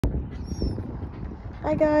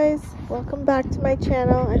Hi guys, welcome back to my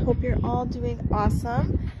channel. I hope you're all doing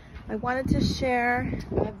awesome. I wanted to share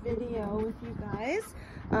a video with you guys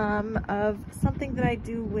of something that I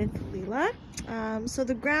do with Leela. So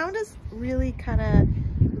the ground is really kind of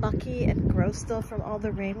mucky and gross still from all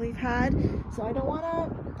the rain we've had. So I don't want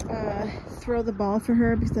to throw the ball for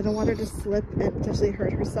her because I don't want her to slip and potentially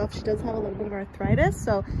hurt herself. She does have a little bit of arthritis,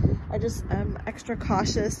 so I just am extra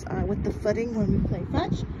cautious with the footing when we play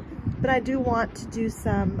fetch. But I do want to do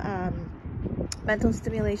some mental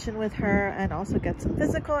stimulation with her and also get some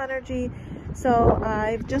physical energy. So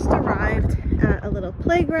I've just arrived at a little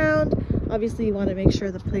playground. Obviously you want to make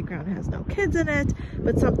sure the playground has no kids in it,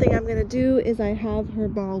 but something I'm going to do is I have her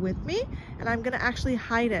ball with me and I'm going to actually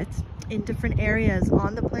hide it in different areas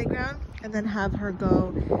on the playground and then have her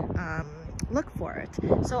go look for it.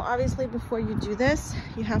 So obviously before you do this,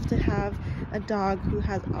 you have to have a dog who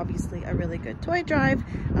has obviously a really good toy drive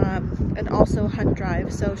and also hunt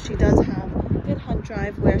drive. So she does have a good hunt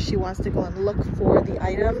drive where she wants to go and look for the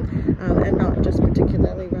item and not just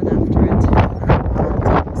particularly run after it.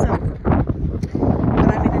 So what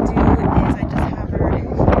I'm going to do is I just have her here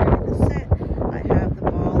in the sit. I have the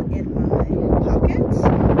ball in my pocket.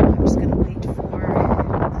 I'm just going to wait for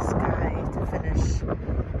this guy to finish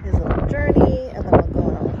his little journey and then we'll go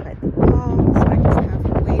and I'll hide the ball. So I just have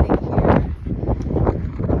her waiting here.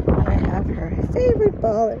 And I have her favorite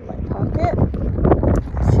ball in my pocket.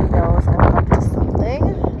 She knows I'm up to something.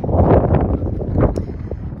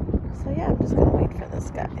 So yeah, I'm just gonna wait for this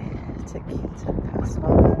guy to pass on.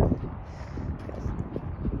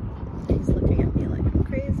 He's looking at me like I'm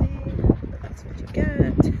crazy, but that's what you get.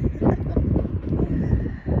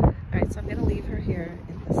 Alright, so I'm gonna leave her here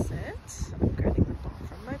in the sit. I'm grabbing the ball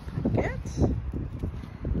from my pocket. So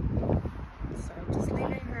I'm just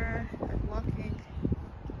leaving her. I'm walking.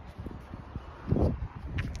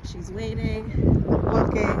 She's waiting. I'm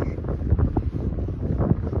walking.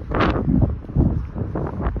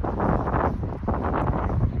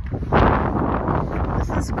 This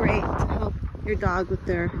is great to help your dog with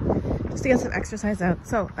just to get some exercise out.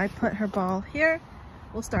 So I put her ball here.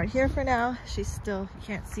 We'll start here for now. She's still, you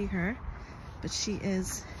can't see her, but she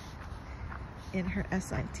is in her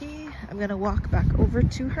SIT. I'm gonna walk back over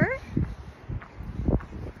to her.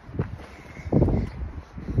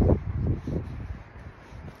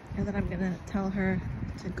 And then I'm gonna tell her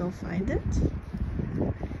to go find it.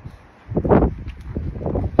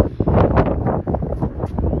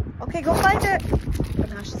 Okay, go find it. But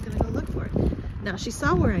now she's gonna go look for it. Now she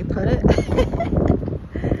saw where I put it.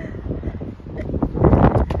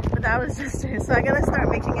 But that was just her. So I gotta start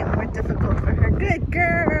making it more difficult for her. Good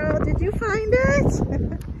girl, did you find it?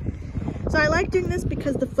 So I like doing this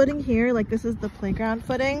because the footing here, like this is the playground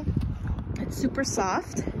footing. It's super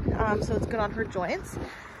soft, so it's good on her joints.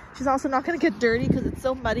 She's also not gonna get dirty because it's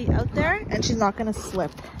so muddy out there, and she's not gonna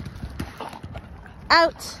slip.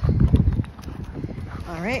 Out.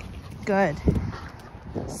 All right, good.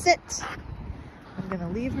 Sit. I'm gonna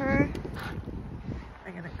leave her.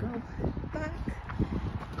 I'm gonna go back.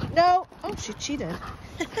 No. Oh, she cheated.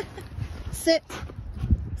 Sit.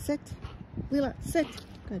 Sit. Leela, sit.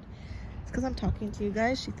 Good. It's because I'm talking to you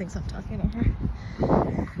guys. She thinks I'm talking to her.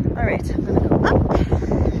 All right, I'm gonna go up.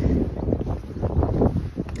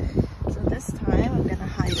 So this time I'm gonna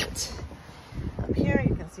hide it up here.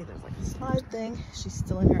 You can see there's like a slide thing. She's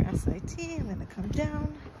still in her SIT. I'm gonna come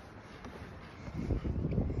down.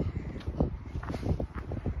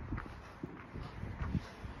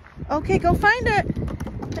 Okay, go find it.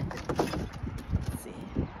 Let's see.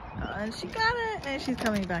 And she got it, and she's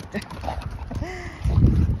coming back down.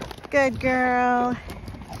 Good girl.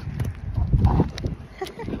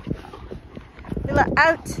 Leela,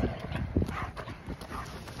 out.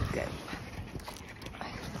 Good.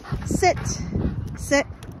 Sit. Sit.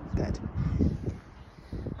 Good.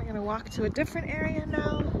 I'm gonna walk to a different area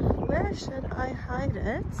now. Where should I hide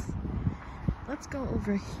it? Let's go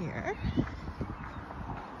over here.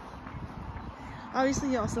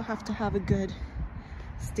 Obviously, you also have to have a good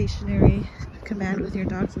stationary command with your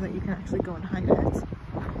dog so that you can actually go and hide it.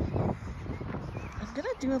 I'm gonna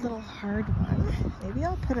do a little hard one. Maybe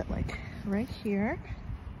I'll put it like right here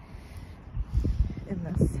in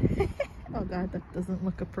this. Oh God, that doesn't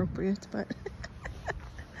look appropriate, but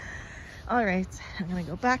all right, I'm gonna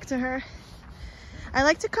go back to her. I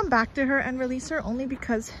like to come back to her and release her only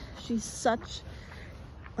because she's such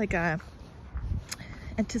like a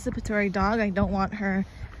anticipatory dog. I don't want her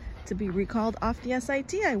to be recalled off the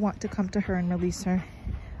SIT. I want to come to her and release her.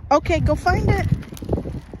 Okay, go find it.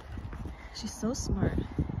 She's so smart.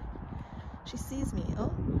 She sees me.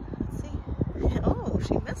 Oh, let's see. Oh,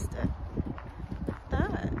 she missed it. Look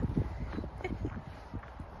at that.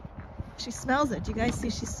 She smells it. Do you guys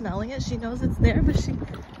see she's smelling it? She knows it's there, but she...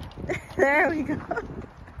 There we go.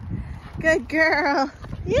 Good girl.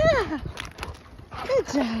 Yeah. Good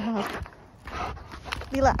job.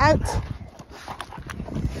 Lila, out.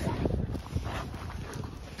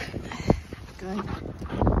 Good.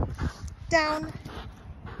 Down.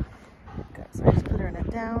 Good. So I just put her in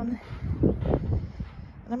it down.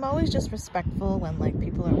 And I'm always just respectful when like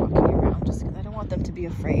people are walking around, just because I don't want them to be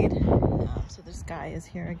afraid. So this guy is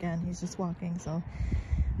here again. He's just walking, so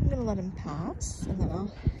I'm gonna let him pass, and then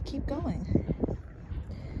I'll keep going.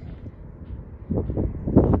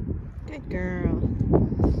 Good girl.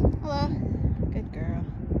 Hello. Good girl.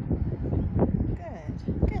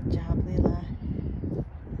 Good. Good job, Lila.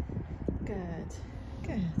 Good.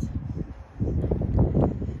 Good.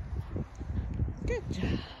 Good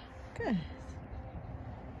job. Good.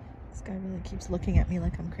 This guy really keeps looking at me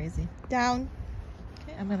like I'm crazy. Down.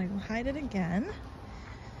 Okay, I'm gonna go hide it again.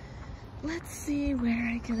 Let's see where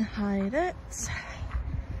I can hide it.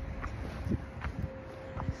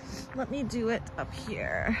 Let me do it up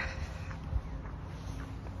here.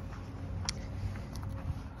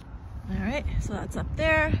 All right, so that's up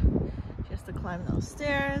there. She has to climb those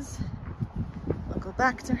stairs. I'll go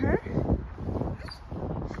back to her.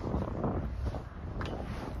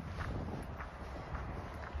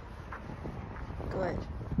 Good.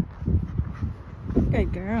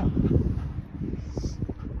 Good girl.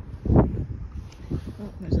 Oh,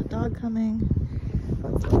 there's a dog coming.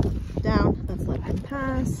 Let's let him down. Let's let him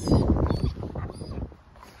pass.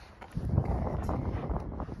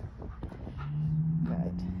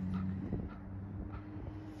 Good.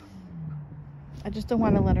 I just don't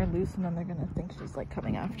want to let her loose, and then they're gonna think she's like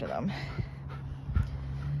coming after them.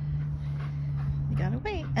 You gotta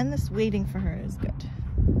wait, and this waiting for her is good.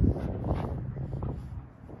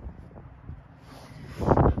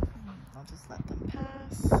 I'll just let them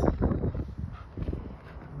pass.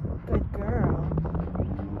 Good girl.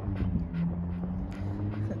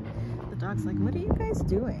 The dog's like, what are you guys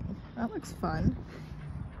doing? That looks fun.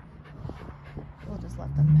 We'll just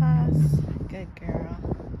let them pass. Good girl.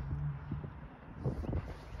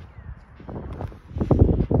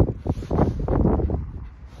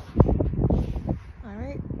 All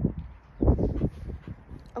right.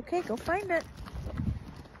 Okay, go find it.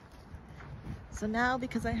 So now,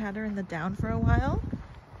 because I had her in the down for a while,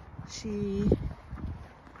 she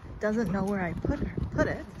doesn't know where I put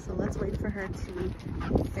it. So let's wait for her to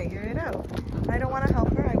figure it out. I don't want to help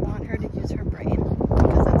her. I want her to use her brain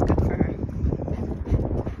because that's good for her.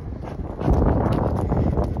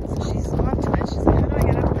 So she's onto it. She's like, how do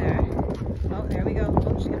I get up there? Oh, there we go.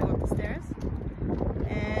 Oh, she's gonna go up the stairs.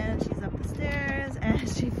 And she's up the stairs and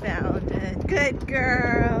she found it. Good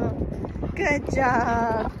girl. Good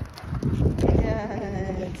job.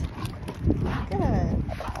 Good. Good.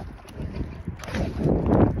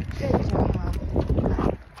 Good job.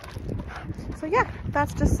 So yeah,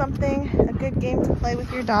 that's just something, a good game to play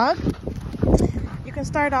with your dog. You can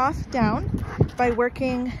start off down by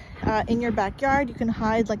working in your backyard. You can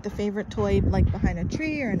hide like the favorite toy like behind a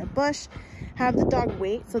tree or in a bush. Have the dog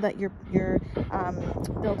wait so that you're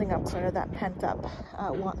building up sort of that pent up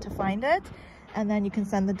want to find it. And then you can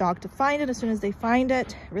send the dog to find it. As soon as they find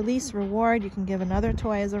it, release, reward. You can give another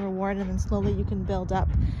toy as a reward, and then slowly you can build up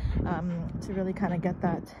to really kind of get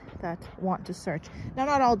that want to search. Now,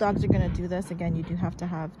 not all dogs are going to do this. Again, you do have to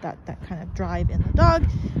have that kind of drive in the dog,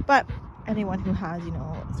 but anyone who has, you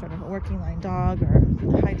know, sort of a working line dog or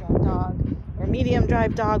a high drive dog or medium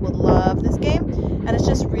drive dog will love this game. And it's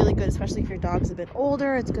just really good, especially if your dog's a bit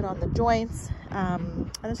older. It's good on the joints,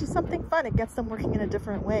 and it's just something fun. It gets them working in a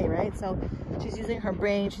different way, right? So she's using her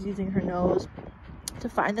brain, she's using her nose to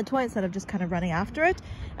find the toy instead of just kind of running after it.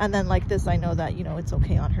 And then like this, I know that, you know, it's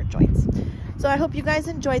okay on her joints. So I hope you guys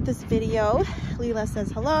enjoyed this video. Lila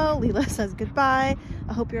says hello. Lila says goodbye.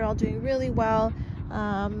 I hope you're all doing really well.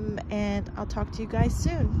 And I'll talk to you guys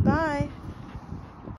soon. Bye.